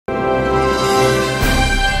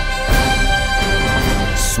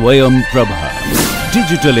Swayam Prabha.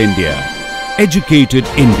 Digital India. Educated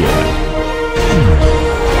India.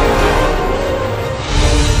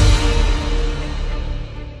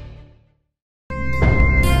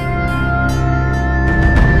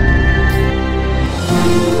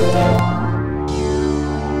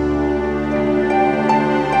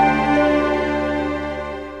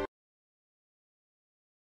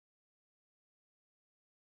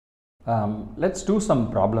 Let's do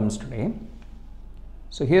some problems today.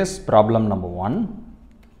 So here's problem number 1.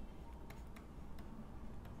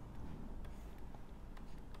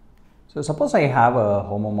 So suppose I have a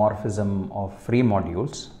homomorphism of free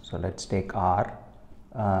modules. So let's take R.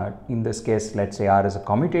 In this case, let's say R is a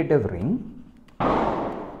commutative ring.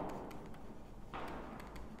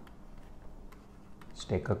 Let's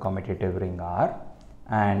take a commutative ring R,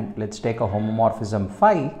 and let's take a homomorphism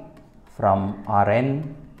phi from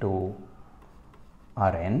Rn to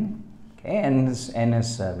Rn. Okay, and this n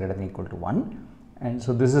is greater than or equal to 1, and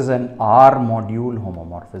so this is an R module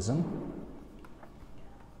homomorphism.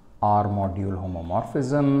 R module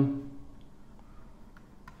homomorphism,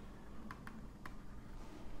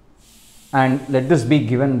 and let this be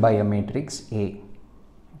given by a matrix A.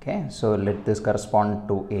 Okay, so let this correspond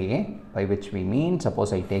to A, by which we mean,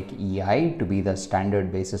 suppose I take EI to be the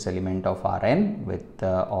standard basis element of Rn with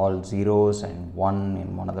all zeros and 1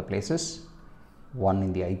 in one of the places, 1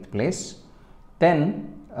 in the ith place.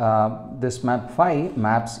 Then this map phi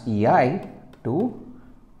maps EI to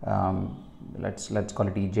let's call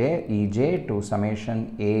it EJ to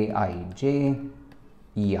summation Aij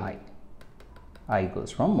EI. I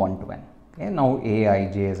goes from 1 to n. Okay, now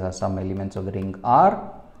Aij's are some elements of the ring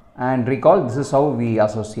R, and recall this is how we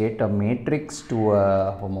associate a matrix to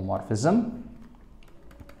a homomorphism.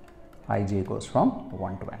 Ij goes from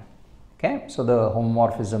 1 to n. Okay, so the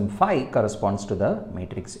homomorphism phi corresponds to the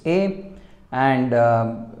matrix A, and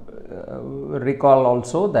recall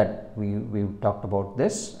also that we talked about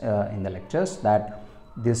this in the lectures, that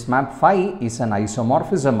this map phi is an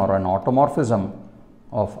isomorphism or an automorphism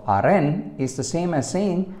of Rn is the same as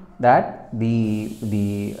saying that the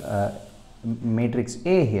matrix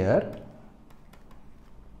A here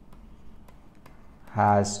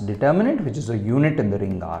has determinant which is a unit in the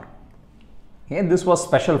ring R. Okay, this was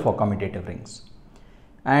special for commutative rings,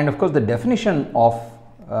 and of course the definition of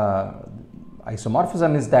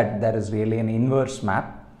isomorphism is that there is really an inverse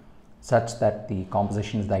map such that the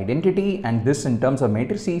composition is the identity, and this in terms of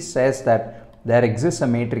matrices says that there exists a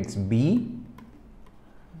matrix B,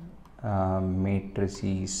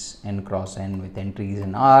 matrices n cross n with entries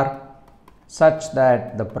in R, such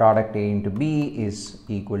that the product A into B is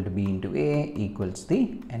equal to B into A equals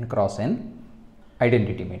the n cross n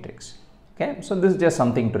identity matrix. Okay, so this is just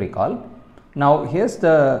something to recall. Now here's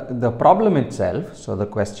the problem itself. So the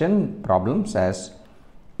question problem says,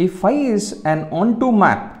 if phi is an onto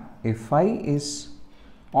map, if phi is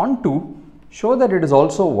onto, show that it is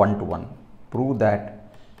also 1 to 1, prove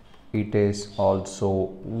that it is also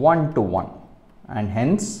 1 to 1, and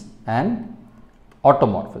hence an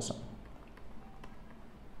automorphism.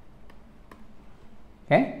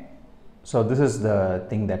 Okay, so this is the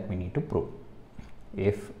thing that we need to prove.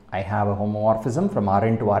 If I have a homomorphism from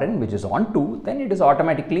Rn to Rn which is onto, then it is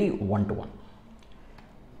automatically 1 to 1.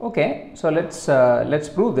 Okay, so let's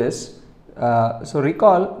prove this. So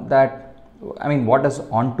recall that, I mean, what does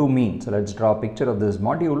onto mean? So let's draw a picture of this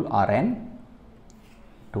module Rn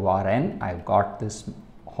to Rn. I've got this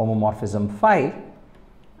homomorphism phi,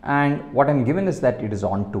 and what I'm given is that it is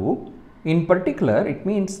onto. In particular, it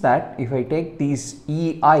means that if I take these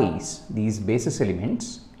EIs, these basis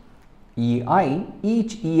elements, EI,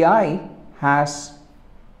 each EI has,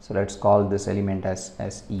 so let's call this element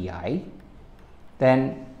as EI,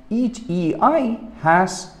 then each EI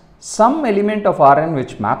has some element of Rn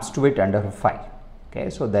which maps to it under phi. Okay,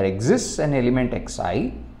 so there exists an element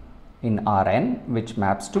Xi in Rn which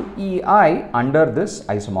maps to EI under this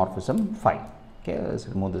isomorphism phi. Okay, let's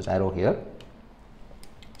remove this arrow here.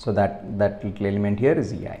 So that little element here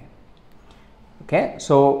is EI. Okay,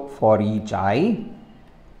 so for each I,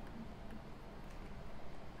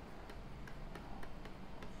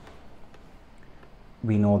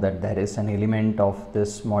 we know that there is an element of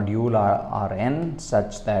this module Rn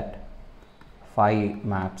such that phi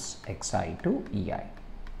maps Xi to EI.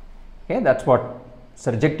 Okay, that's what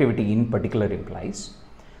surjectivity in particular implies.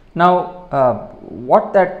 Now,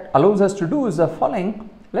 what that allows us to do is the following.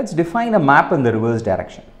 Let's define a map in the reverse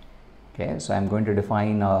direction. Okay, so I'm going to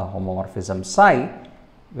define a homomorphism psi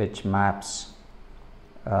which maps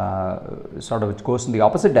which goes in the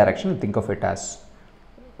opposite direction. Think of it as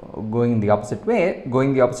going the opposite way.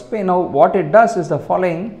 Now what it does is the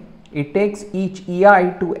following. it takes each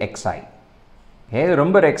ei to xi. Okay,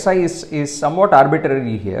 remember xi is somewhat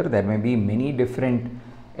arbitrary here. There may be many different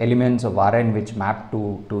elements of Rn which map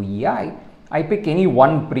to ei. I pick any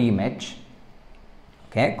one pre-image,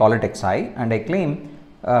 okay, call it xi, and I claim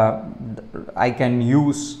I can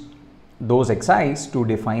use those xi's to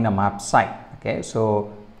define a map psi. Okay,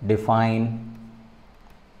 so define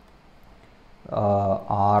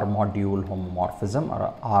R module homomorphism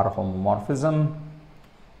or R homomorphism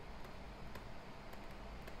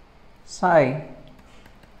psi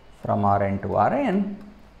from Rn to Rn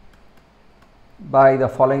by the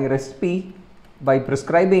following recipe, by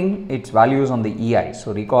prescribing its values on the ei.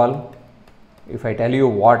 So recall, if I tell you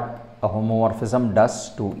what a homomorphism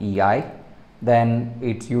does to ei, then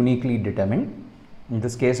it's uniquely determined. In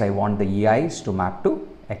this case, I want the ei's to map to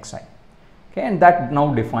xi. Okay, and that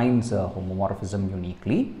now defines a homomorphism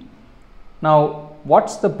uniquely. Now,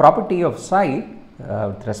 what's the property of psi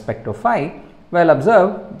with respect to phi? Well,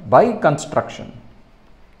 observe, by construction,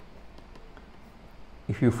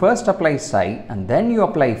 if you first apply psi and then you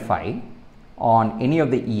apply phi on any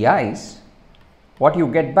of the ei's, what you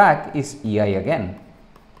get back is ei again.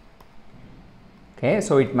 Okay,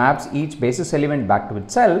 so it maps each basis element back to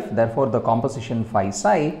itself. Therefore, the composition phi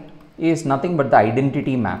psi is nothing but the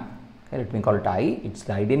identity map. Okay, let me call it I. It's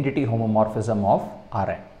the identity homomorphism of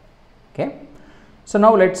Rn. Okay, so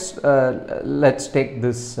now let's take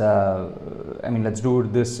this. Let's do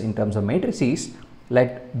this in terms of matrices.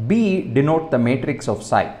 Let B denote the matrix of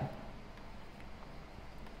psi.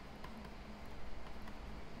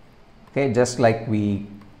 Okay, just like we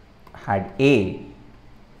had A,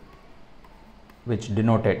 which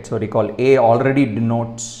denoted. So recall, A already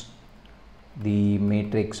denotes the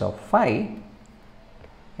matrix of phi.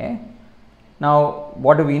 Okay. Now,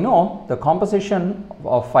 what do we know? The composition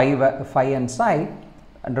of phi and psi,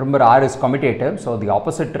 and remember R is commutative, so the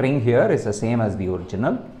opposite ring here is the same as the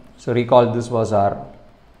original. So recall, this was our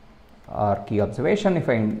key observation. If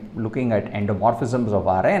I am looking at endomorphisms of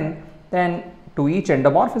Rn, then to each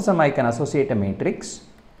endomorphism I can associate a matrix,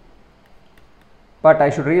 but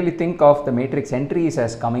I should really think of the matrix entries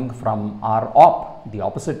as coming from R op, the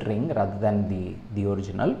opposite ring, rather than the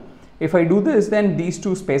original. If I do this, then these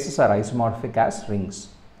two spaces are isomorphic as rings.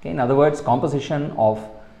 Okay, in other words, composition of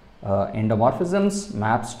endomorphisms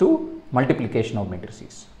maps to multiplication of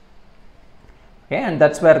matrices. Okay, and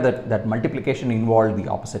that's where that multiplication involved the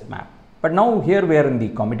opposite map. But now here we are in the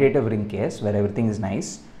commutative ring case where everything is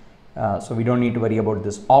nice. So we don't need to worry about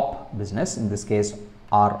this op business. In this case,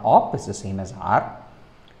 R op is the same as R.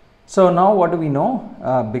 So now what do we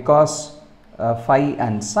know? Because phi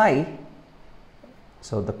and psi,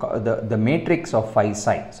 so the matrix of phi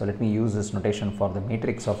psi, so let me use this notation for the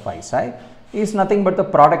matrix of phi psi, is nothing but the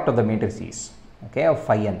product of the matrices, okay, of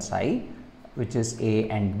phi and psi, which is A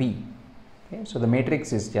and B. Okay, so the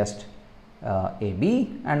matrix is just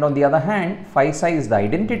AB, and on the other hand, phi psi is the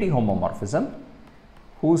identity homomorphism,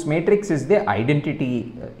 whose matrix is the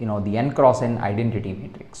identity, the n cross n identity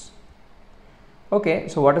matrix. Okay,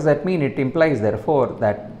 so what does that mean? It implies therefore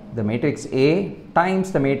that the matrix A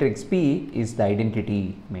times the matrix B is the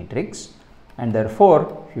identity matrix, and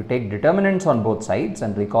therefore if you take determinants on both sides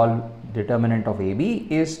and recall, determinant of AB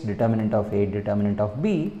is determinant of A, determinant of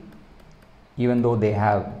B, even though they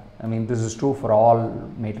have, this is true for all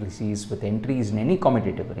matrices with entries in any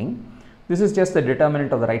commutative ring. This is just the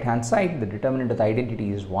determinant of the right hand side, the determinant of the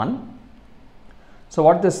identity is 1. So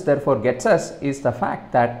what this therefore gets us is the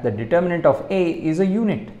fact that the determinant of A is a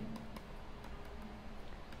unit,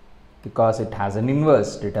 because it has an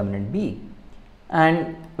inverse determinant B.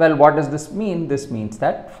 And well, what does this mean? This means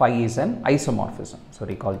that phi is an isomorphism. So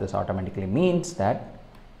recall, this automatically means that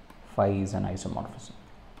phi is an isomorphism.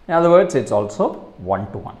 In other words, it's also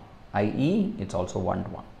 1-to-1, i.e. it's also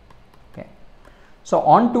 1-to-1. Okay. So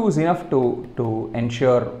on2 is enough to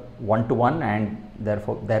ensure 1-to-1 and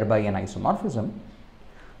therefore thereby an isomorphism.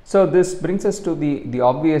 So this brings us to the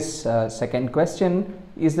obvious second question: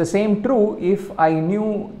 is the same true if I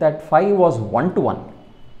knew that phi was 1-to-1?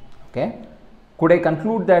 Okay, could I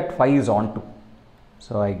conclude that phi is onto?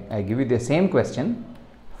 So I give you the same question.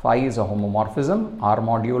 Phi is a homomorphism, R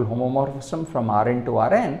module homomorphism from Rn to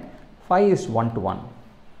Rn. Phi is 1-to-1.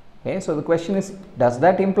 Okay, so the question is, does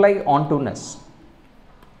that imply onto-ness?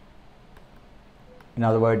 In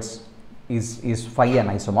other words, is phi an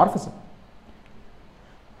isomorphism?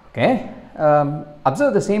 Okay,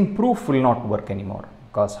 observe the same proof will not work anymore,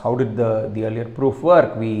 because how did the earlier proof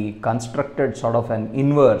work? We constructed sort of an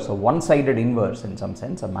inverse, a one-sided inverse in some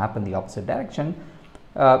sense, a map in the opposite direction.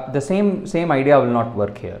 The same idea will not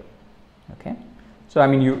work here. Okay, so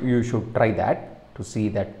you should try that to see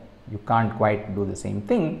that you can't quite do the same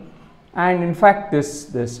thing. and in fact this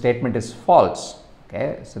statement is false.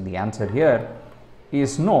 Okay, so the answer here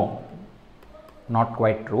is no, not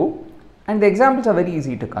quite true. And the examples are very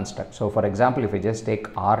easy to construct. So for example, if I just take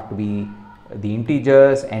r to be the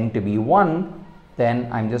integers, n to be 1, then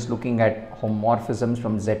I'm just looking at homomorphisms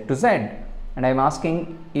from z to z, and I'm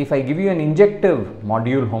asking, if I give you an injective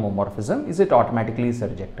module homomorphism, is it automatically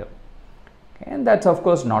surjective? Okay, and that's of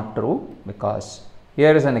course not true, because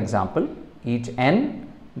here is an example. Each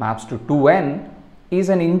n maps to 2n is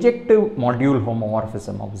an injective module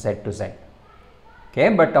homomorphism of z to z. Okay,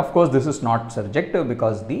 but of course this is not surjective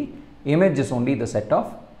because the image is only the set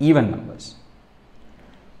of even numbers.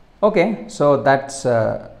 Okay, so that's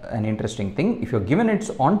an interesting thing. If you're given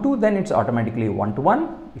it's onto, then it's automatically 1 to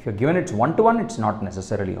 1. If you're given it's 1 to 1, it's not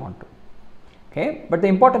necessarily onto. Okay, but the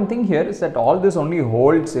important thing here is that all this only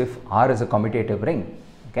holds if R is a commutative ring.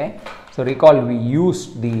 Okay, so recall we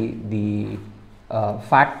used the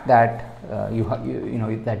fact that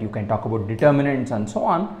that you can talk about determinants and so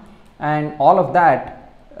on, and all of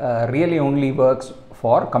that really only works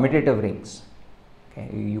for commutative rings. Okay,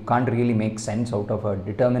 you can't really make sense out of a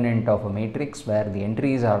determinant of a matrix where the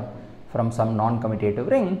entries are from some non-commutative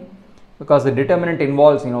ring, because the determinant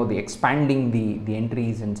involves the expanding the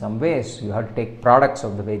entries in some ways. You have to take products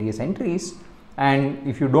of the various entries, and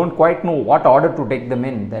if you don't quite know what order to take them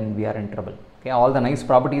in, then we are in trouble. Okay, all the nice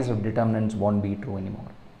properties of determinants won't be true anymore.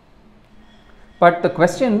 But the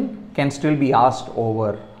question can still be asked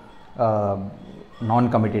over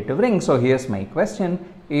non-commutative rings. So here's my question: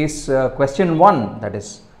 is question 1, that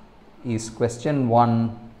is question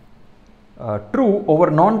 1 true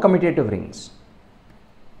over non-commutative rings?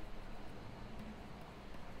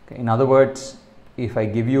 Okay, in other words, if I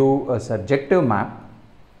give you a surjective map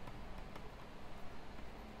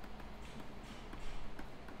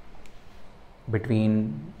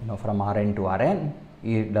between from Rn to Rn,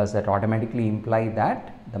 does that automatically imply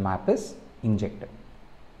that the map is injective?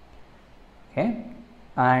 Okay,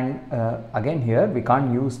 and again here we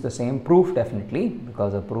can't use the same proof definitely,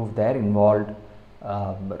 because the proof there involved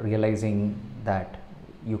realizing that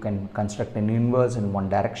you can construct an inverse in one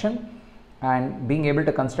direction, and being able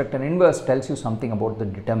to construct an inverse tells you something about the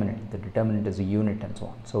determinant. The determinant is a unit and so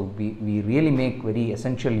on. So we really make very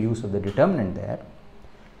essential use of the determinant there.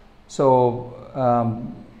 So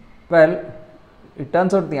well, it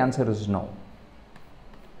turns out the answer is no.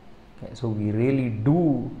 Okay, so we really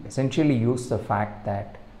do essentially use the fact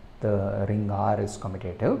that the ring R is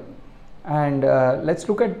commutative, and let's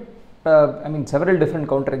look at several different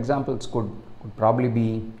counterexamples could probably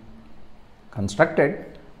be constructed.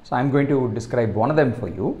 So I'm going to describe one of them for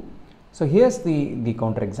you. So here's the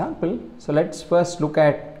counterexample. So let's first look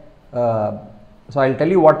at so I'll tell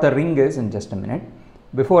you what the ring is in just a minute.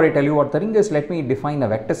 Before I tell you what the ring is, let me define a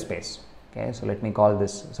vector space. Okay, so let me call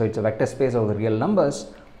this, so it's a vector space of the real numbers.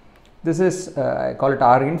 This is I call it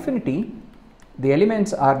R infinity. The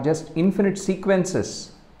elements are just infinite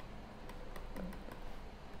sequences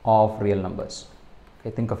of real numbers. Okay,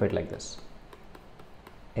 think of it like this: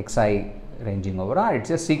 xi ranging over R, it's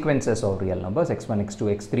just sequences of real numbers, x1,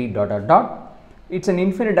 x2, x3 dot dot dot. It's an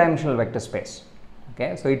infinite dimensional vector space.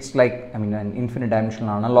 Okay, so it's like an infinite dimensional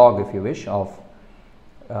analog, if you wish, of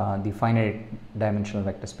the finite dimensional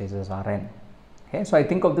vector spaces Rn. Okay, so I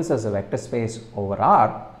think of this as a vector space over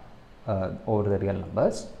R, over the real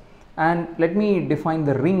numbers. And let me define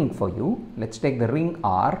the ring for you. Let's take the ring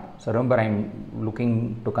R. So remember, I'm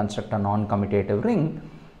looking to construct a non-commutative ring.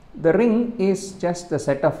 The ring is just the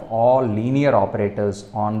set of all linear operators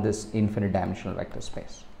on this infinite dimensional vector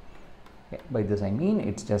space. Okay, by this I mean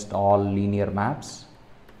it's just all linear maps.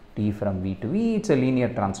 T from V to V, it's a linear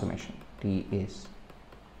transformation. T is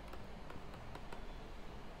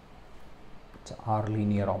R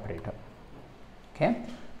linear operator. Okay,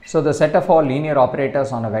 so the set of all linear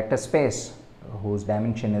operators on a vector space whose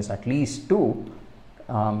dimension is at least 2,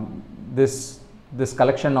 this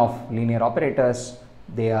collection of linear operators,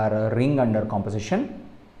 they are a ring under composition.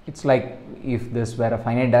 It's like if this were a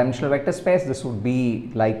finite dimensional vector space, this would be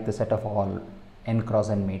like the set of all n cross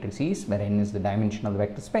n matrices, where n is the dimension of the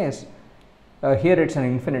vector space. Here it's an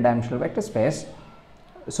infinite dimensional vector space.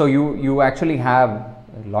 So you actually have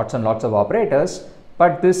lots and lots of operators,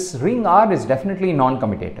 but this ring R is definitely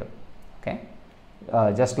non-commutative. Okay,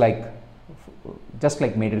 just like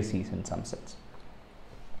matrices in some sense.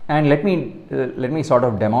 And let me sort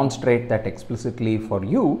of demonstrate that explicitly for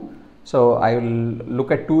you. So I will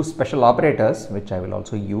look at two special operators which I will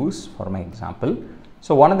also use for my example.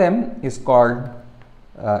 So one of them is called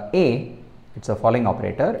A. It's a following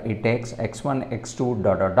operator. It takes x1, x2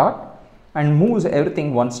 dot dot dot and moves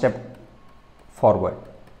everything one step forward.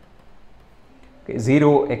 Okay,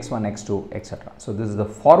 0, x1, x2, etc. So this is the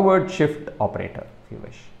forward shift operator, if you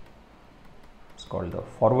wish. It's called the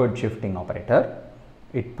forward shifting operator.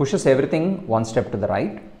 It pushes everything one step to the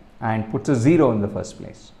right and puts a 0 in the first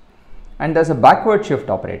place. And there's a backward shift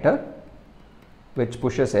operator which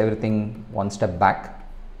pushes everything one step back,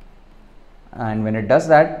 and when it does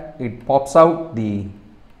that, it pops out the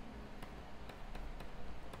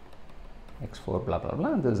x4 blah blah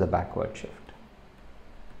blah. This is a backward shift.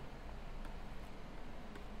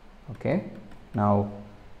 Okay, now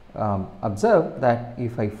observe that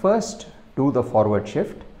if I first do the forward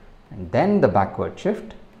shift and then the backward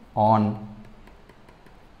shift on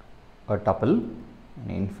a tuple, an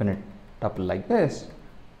infinite tuple like this,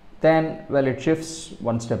 then, well, it shifts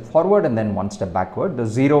one step forward and then one step backward. The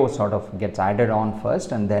 0 sort of gets added on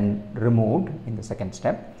first and then removed in the second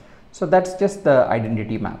step. So that's just the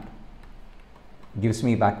identity map. Gives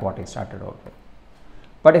me back what I started out with.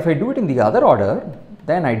 But if I do it in the other order,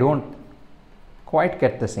 then I don't quite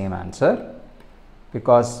get the same answer,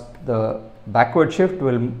 because the backward shift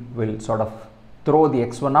will sort of throw the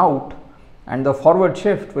x1 out and the forward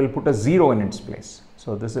shift will put a 0 in its place.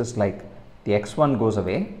 So this is like the x1 goes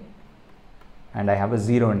away and I have a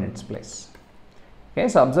 0 in its place. Okay,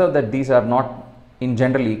 so observe that these are not in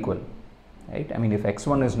general equal, right? I mean, if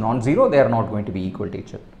x1 is non-zero, they are not going to be equal to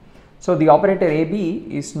each other. So the operator AB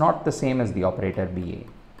is not the same as the operator BA.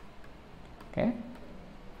 Okay.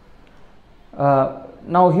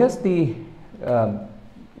 Now here's the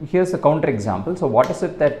counter example. So what is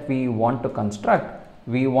it that we want to construct?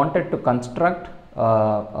 We wanted to construct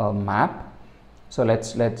a map. So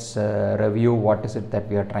let's review what is it that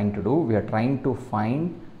we are trying to do. We are trying to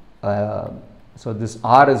find, so this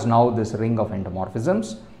R is now this ring of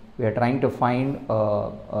endomorphisms. We are trying to find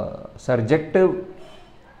a surjective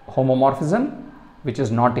homomorphism which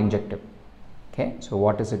is not injective. Okay, so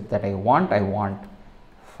what is it that I want? I want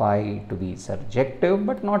phi to be surjective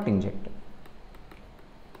but not injective.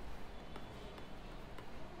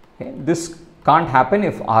 Okay, this can't happen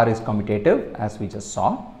if R is commutative, as we just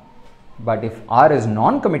saw. But if R is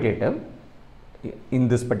non-commutative, in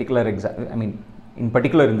this particular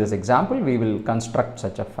in this example, we will construct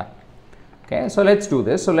such a phi. Okay, so let's do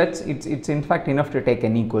this. So it's in fact enough to take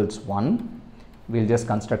n equals 1. We'll just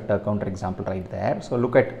construct a counter example right there. So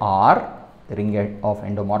look at R, the ring of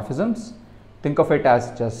endomorphisms. Think of it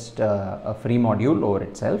as just a free module over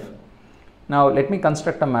itself. Now let me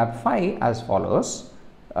construct a map phi as follows.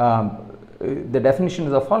 The definition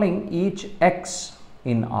is the following: each x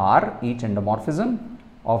in R, each endomorphism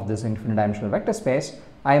of this infinite dimensional vector space,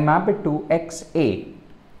 I map it to XA.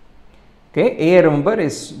 Okay, A, remember,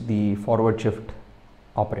 is the forward shift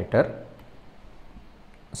operator.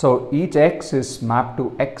 So each x is mapped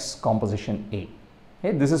to X composition A.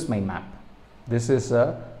 Okay, this is my map. This is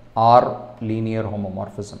a R linear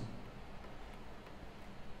homomorphism.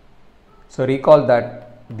 So recall that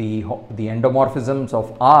the endomorphisms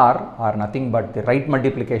of R are nothing but the right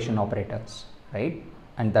multiplication operators, right?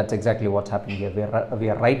 And that's exactly what's happening here. We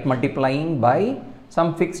are right multiplying by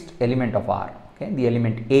some fixed element of R, okay, the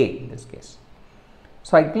element A in this case.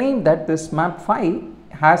 So I claim that this map phi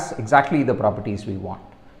has exactly the properties we want,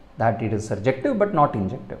 that it is surjective but not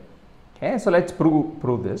injective. Okay, so let's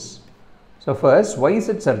prove this. So first, why is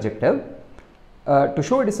it surjective? To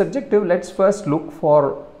show it is surjective, let's first look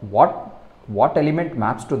for what element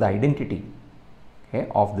maps to the identity,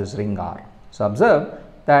 okay, of this ring R. So observe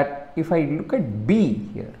that if I look at B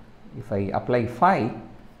here, if I apply phi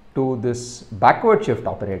to this backward shift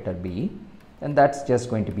operator B, then that's just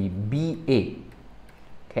going to be BA.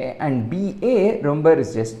 Okay, and BA, remember,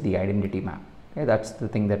 is just the identity map. Okay, that's the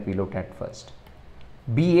thing that we looked at first.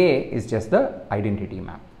 BA is just the identity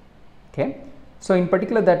map. Okay, so in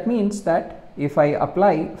particular, that means that if I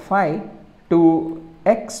apply phi to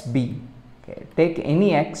XB, okay, take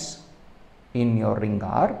any x in your ring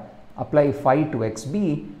R, apply phi to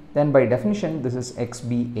XB, then by definition this is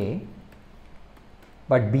XBA,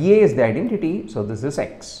 but BA is the identity, so this is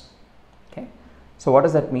X. Okay, so what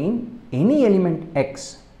does that mean? Any element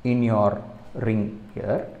X in your ring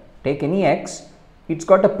here, take any X, it's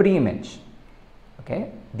got a pre-image.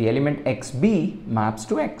 Okay, the element XB maps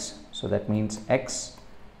to X, so that means X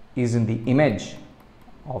is in the image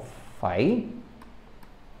of phi,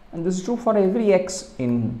 and this is true for every X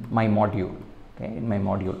in my module. Okay, in my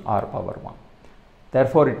module R power 1.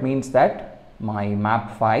 Therefore, it means that my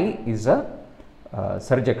map phi is a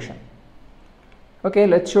surjection. Okay,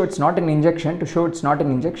 let's show it's not an injection. To show it's not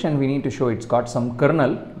an injection, we need to show it's got some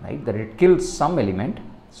kernel, right, that it kills some element.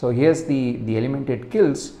 So here's the element it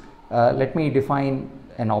kills. Let me define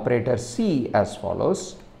an operator C as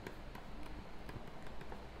follows.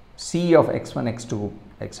 C of x1, x2,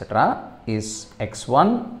 etc. is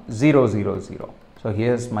x1, 0, 0, 0. So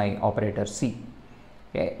here's my operator C.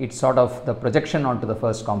 Okay, it's sort of the projection onto the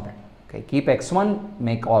first component. Okay, keep x1,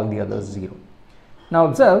 make all the others 0. Now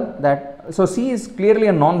observe that, so C is clearly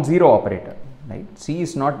a non-zero operator, right? C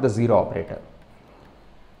is not the 0 operator.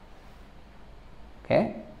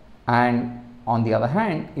 Okay, and on the other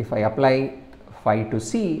hand, if I apply phi to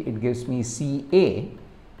C, it gives me CA.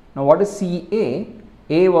 Now what is CA?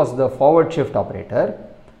 A was the forward shift operator,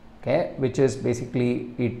 okay, which is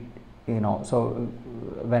basically it, so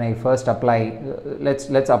when I first apply,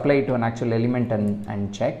 let's apply it to an actual element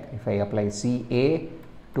and check. If I apply CA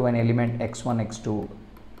to an element x1, x2,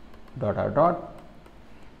 dot dot dot,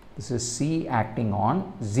 this is C acting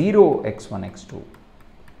on 0, x1, x2.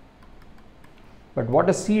 But what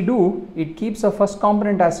does C do? It keeps the first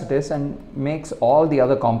component as it is and makes all the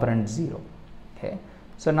other components 0. Okay.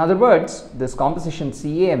 So in other words, this composition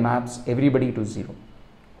CA maps everybody to 0.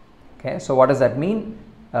 Okay. So what does that mean?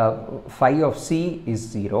 Phi of C is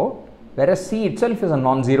 0, whereas C itself is a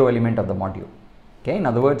non-zero element of the module. Okay. In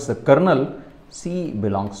other words, the kernel C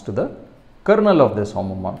belongs to the kernel of this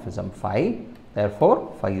homomorphism phi.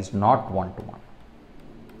 Therefore, phi is not 1 to 1.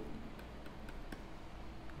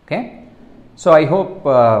 Okay. So I hope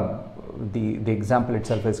the example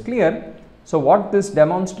itself is clear. So what this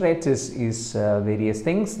demonstrates is various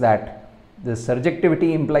things, that the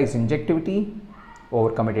surjectivity implies injectivity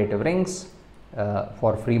over commutative rings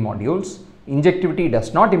for free modules. Injectivity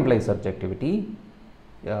does not imply surjectivity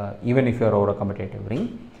even if you are over a commutative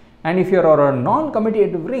ring. And if you are over a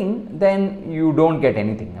non-commutative ring, then you don't get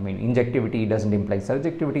anything. I mean, injectivity doesn't imply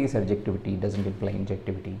surjectivity, surjectivity doesn't imply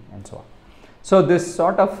injectivity, and so on. So this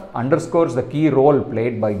sort of underscores the key role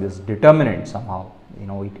played by this determinant somehow.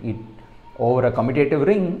 It over a commutative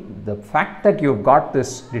ring, the fact that you've got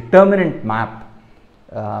this determinant map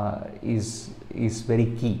is very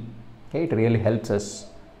key. Okay, it really helps us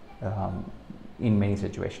in many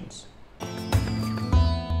situations.